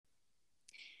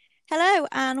Hello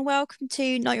and welcome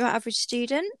to Not Your Average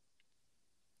Student.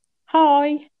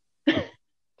 Hi. Shall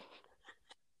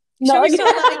we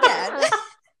start that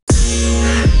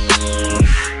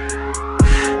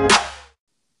again?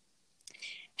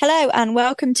 Hello and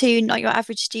welcome to Not Your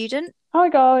Average Student. Hi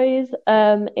guys,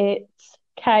 it's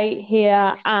Kate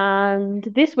here, and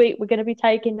this week we're going to be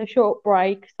taking a short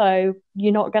break, so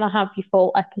you're not going to have your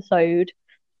full episode.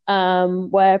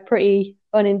 We're pretty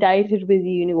inundated with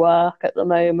uni work at the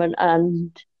moment,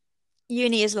 and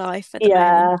Uni is life at the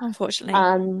moment, unfortunately.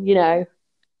 And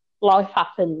life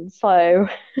happens, so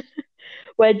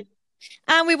we're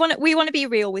And we want to be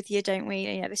real with you, don't we?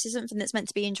 You know, this is something that's meant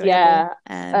to be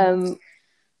enjoyable.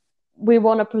 We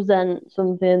want to present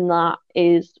something that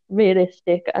is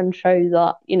realistic and show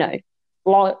that,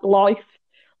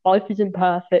 life isn't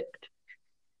perfect.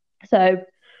 So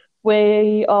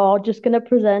we are just going to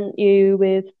present you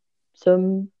with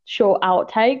some short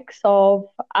outtakes of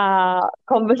our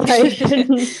conversation.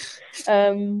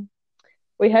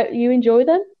 We hope you enjoy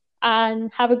them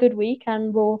and have a good week,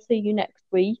 and we'll see you next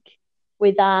week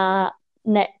with our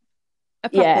next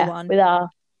one. With our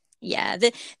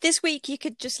this week you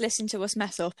could just listen to us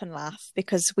mess up and laugh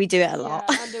because we do it a lot.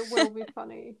 Yeah, and it will be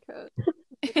funny because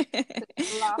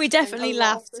we definitely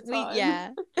laughed. So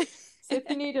if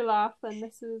you need a laugh, then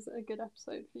this is a good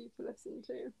episode for you to listen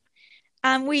to.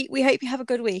 And we hope you have a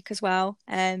good week as well.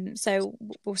 So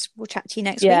we'll chat to you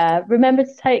next week. Yeah, remember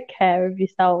to take care of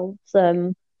yourselves.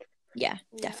 Yeah,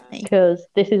 definitely. Because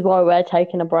this is why we're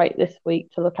taking a break this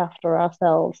week, to look after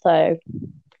ourselves. So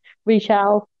we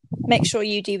shall make sure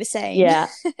you do the same. Yeah,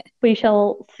 we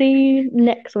shall see you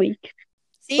next week.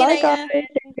 See you later. Guys.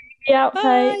 The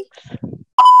outtakes.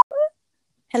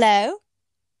 Hello.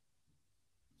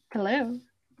 Hello.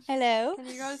 Hello. Can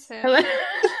you guys hear? Hello.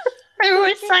 Who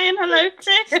was saying hello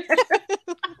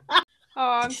to?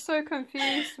 Oh, I'm so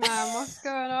confused, man. What's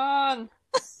going on?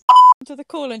 To the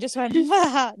call and just went,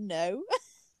 no. No.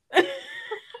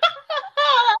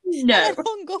 And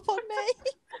hung up on me.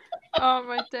 Oh,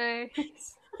 my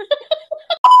days.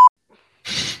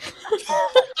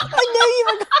 I know you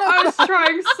were going. I was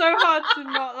trying so hard to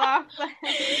not laugh then.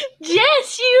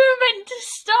 Yes, you were meant to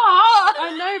start.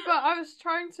 I know, but I was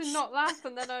trying to not laugh,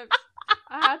 and then I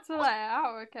had to let it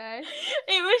out, okay?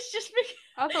 It was just because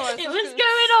otherwise it was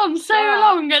going on so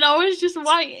long, and I was just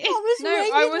waiting.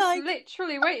 I was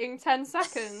literally waiting 10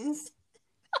 seconds.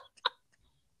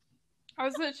 I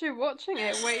was literally watching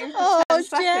it, waiting for 10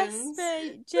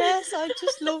 seconds. Jess, I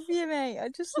just love you, mate. I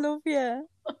just love you.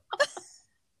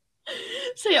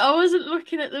 See, I wasn't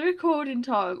looking at the recording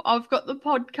time. I've got the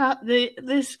podcast,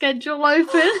 the schedule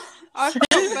open. I've got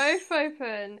both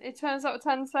open. It turns out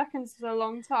 10 seconds is a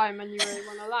long time, and you really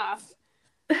want to laugh.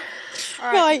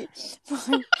 Right.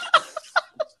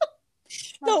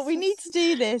 No, we need to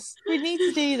do this.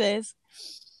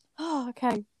 Oh,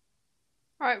 okay.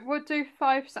 Right, we'll do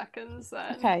 5 seconds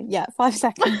then. Okay, yeah, 5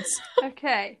 seconds.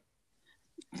 Okay.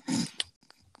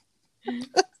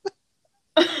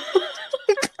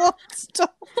 God,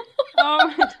 stop. Oh,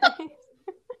 my days.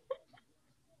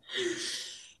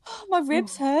 Oh, my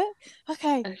ribs hurt.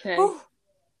 Okay.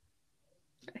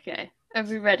 Okay. Are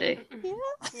we ready? Yeah.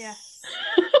 Yes.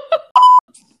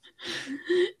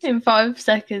 In 5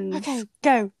 seconds. Okay,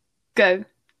 go.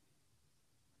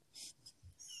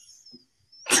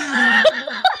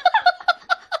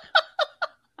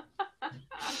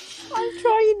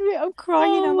 I'm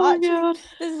crying. Oh my God.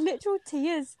 There's literal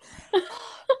tears.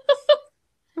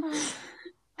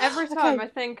 Every time I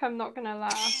think I'm not gonna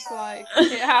laugh, like,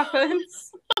 it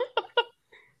happens.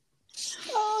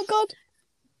 Oh God.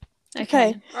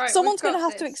 Okay. Right, someone's going to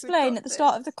have to explain at the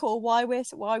start of the call why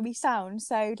we sound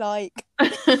so like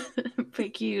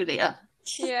peculiar.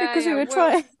 Yeah, because we were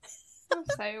trying. I'll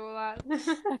say all that.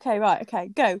 Okay, right. Okay,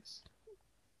 go.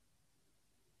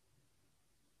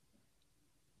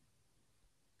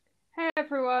 Hey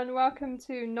everyone, welcome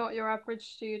to Not Your Average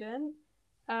Student.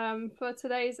 For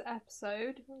today's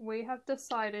episode, we have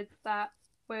decided that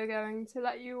we're going to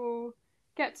let you all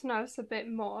get to know us a bit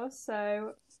more.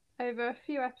 So, over a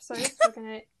few episodes, we're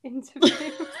going to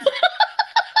interview.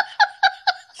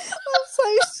 I'm so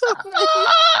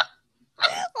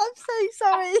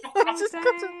sorry. I just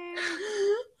got to.